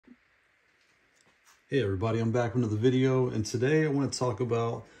Hey everybody, I'm back with another video, and today I want to talk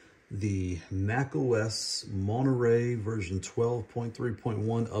about the macOS Monterey version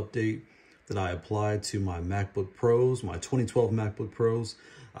 12.3.1 update that I applied to my MacBook Pros, my 2012 MacBook Pros.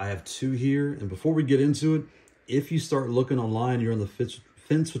 I have two here, and before we get into it, if you start looking online, you're on the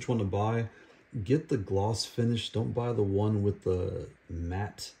fence which one to buy, get the gloss finish. Don't buy the one with the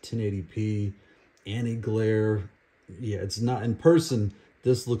matte 1080p anti-glare. Yeah, it's not in person.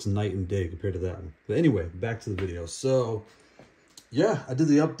 This looks night and day compared to that one. But anyway, back to the video. So yeah, I did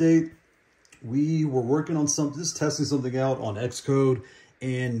the update. We were working on just testing something out on Xcode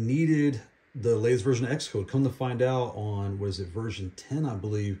and needed the latest version of Xcode. Come to find out on, what is it, version 10, I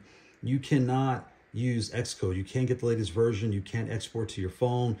believe, you cannot use Xcode. You can't get the latest version. You can't export to your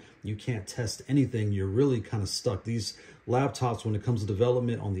phone. You can't test anything. You're really kind of stuck. These laptops, when it comes to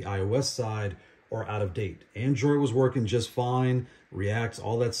development on the iOS side, are out of date. Android was working just fine. React,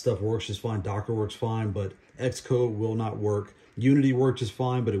 all that stuff works just fine. Docker works fine, but Xcode will not work. Unity works just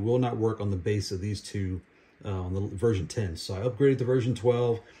fine, but it will not work on the base of these two on the version 10. So I upgraded to version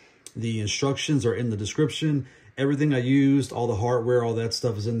 12. The instructions are in the description. Everything I used, all the hardware, all that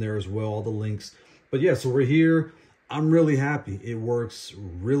stuff is in there as well, all the links. But yeah, so we're here. I'm really happy. It works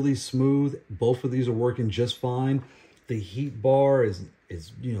really smooth. Both of these are working just fine. The heat bar is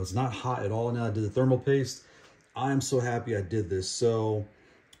you know, it's not hot at all now. I did the thermal paste. I'm so happy I did this. So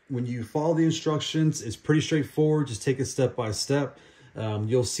when you follow the instructions, it's pretty straightforward. Just take it step by step.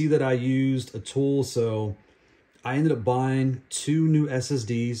 You'll see that I used a tool. So I ended up buying two new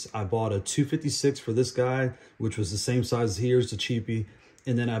SSDs. I bought a 256 for this guy, which was the same size as here, it's a cheapie.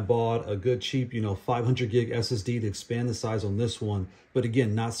 And then I bought a good cheap, 500 gig SSD to expand the size on this one. But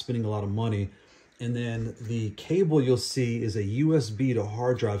again, not spending a lot of money. And then the cable you'll see is a USB to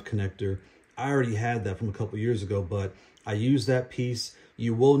hard drive connector. I already had that from a couple years ago, but I used that piece.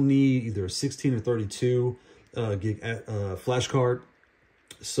 You will need either a 16 or 32 gig flash card.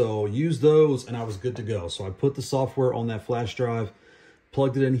 So use those and I was good to go. So I put the software on that flash drive,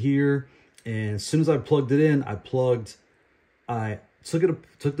 plugged it in here. And as soon as I plugged it in, I took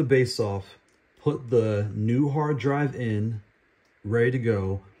the base off, put the new hard drive in, ready to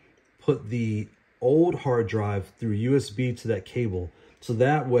go, put the old hard drive through USB to that cable. So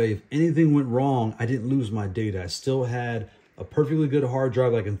that way, if anything went wrong, I didn't lose my data. I still had a perfectly good hard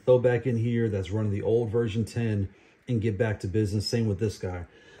drive I can throw back in here that's running the old version 10 and get back to business. Same with this guy.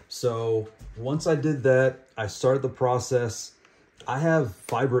 So once I did that, I started the process. I have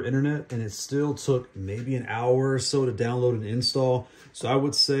fiber internet and it still took maybe an hour or so to download and install. So I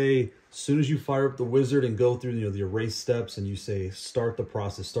would say as soon as you fire up the wizard and go through the erase steps and you say start the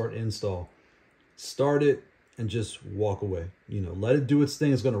process, start install, start it and just walk away. Let it do its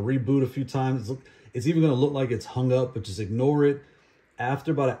thing. It's going to reboot a few times. It's even going to look like it's hung up, but just ignore it.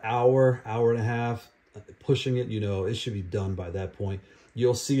 After about an hour, hour and a half, pushing it, it should be done by that point.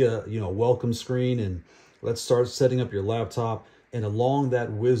 You'll see a, welcome screen and let's start setting up your laptop. And along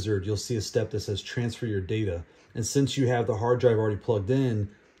that wizard, you'll see a step that says transfer your data. And since you have the hard drive already plugged in,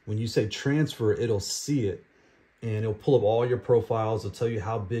 when you say transfer, it'll see it. And it'll pull up all your profiles. It'll tell you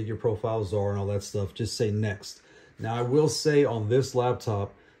how big your profiles are and all that stuff. Just say next. Now, I will say on this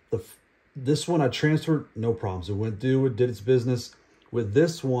laptop, this one I transferred, no problems. It went through, it did its business. With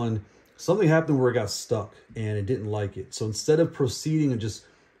this one, something happened where it got stuck and it didn't like it. So instead of proceeding and just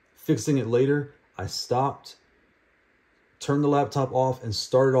fixing it later, I stopped, turned the laptop off and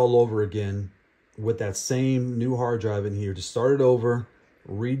started all over again with that same new hard drive in here. Just started over.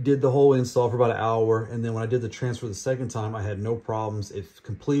 Redid the whole install for about an hour. And then when I did the transfer the second time, I had no problems. It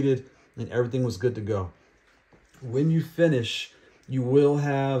completed and everything was good to go. When you finish, you will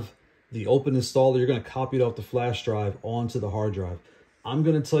have the open installer. You're going to copy it off the flash drive onto the hard drive. I'm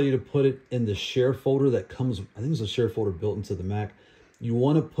going to tell you to put it in the share folder that comes, I think it's a share folder built into the Mac. You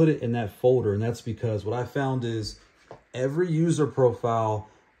want to put it in that folder. And that's because what I found is every user profile,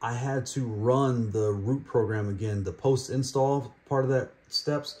 I had to run the root program again, the post-install part of that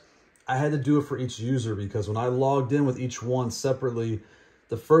steps. I had to do it for each user because when I logged in with each one separately,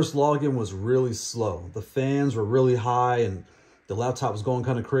 the first login was really slow. The fans were really high and the laptop was going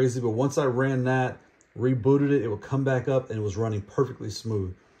kind of crazy. But once I ran that, rebooted it, it would come back up and it was running perfectly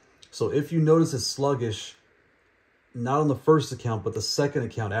smooth. So if you notice it's sluggish, not on the first account, but the second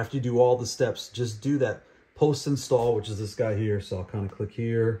account, after you do all the steps, just do that post install, which is this guy here. So I'll kind of click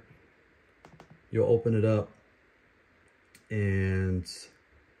here. You'll open it up and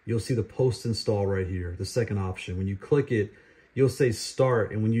you'll see the post install right here, the second option. When you click it, you'll say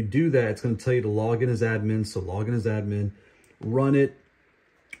start. And when you do that, it's going to tell you to log in as admin. So log in as admin, run it.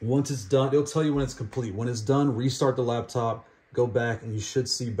 Once it's done, it'll tell you when it's complete. When it's done, restart the laptop, go back, and you should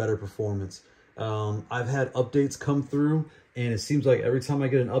see better performance. I've had updates come through, and it seems like every time I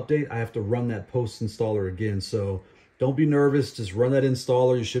get an update, I have to run that post installer again. So don't be nervous, just run that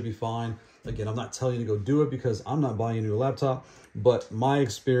installer, you should be fine. Again, I'm not telling you to go do it because I'm not buying a new laptop, but my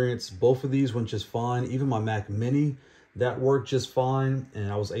experience, both of these went just fine. Even my Mac Mini, that worked just fine,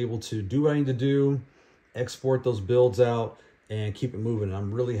 and I was able to do what I need to do, export those builds out, and keep it moving. And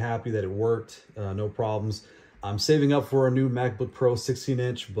I'm really happy that it worked, no problems. I'm saving up for a new MacBook Pro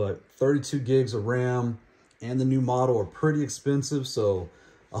 16-inch, but 32 gigs of RAM and the new model are pretty expensive, so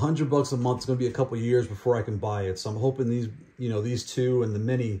 $100 a month is going to be a couple years before I can buy it. So I'm hoping these, these two and the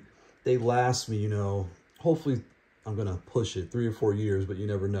Mini, they last me, hopefully I'm going to push it 3 or 4 years, but you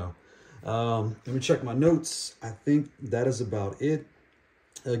never know. Let me check my notes. I think that is about it.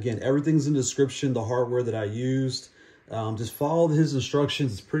 Again, everything's in the description, the hardware that I used. Just follow his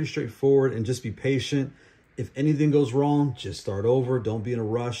instructions. It's pretty straightforward, and just be patient. If anything goes wrong, just start over. Don't be in a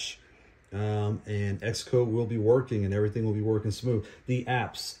rush. And Xcode will be working, and everything will be working smooth. The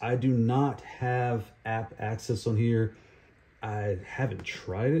apps, I do not have app access on here. I haven't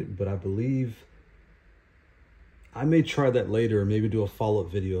tried it, but I believe I may try that later, maybe do a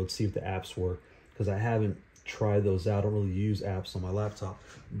follow-up video and see if the apps work, because I haven't tried those out. I don't really use apps on my laptop.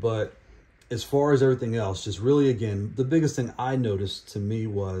 But as far as everything else, just really, again, the biggest thing I noticed to me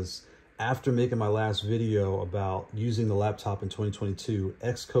was after making my last video about using the laptop in 2022,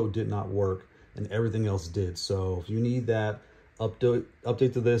 Xcode did not work and everything else did. So if you need that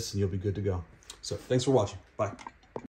update to this, and you'll be good to go. So thanks for watching. Bye.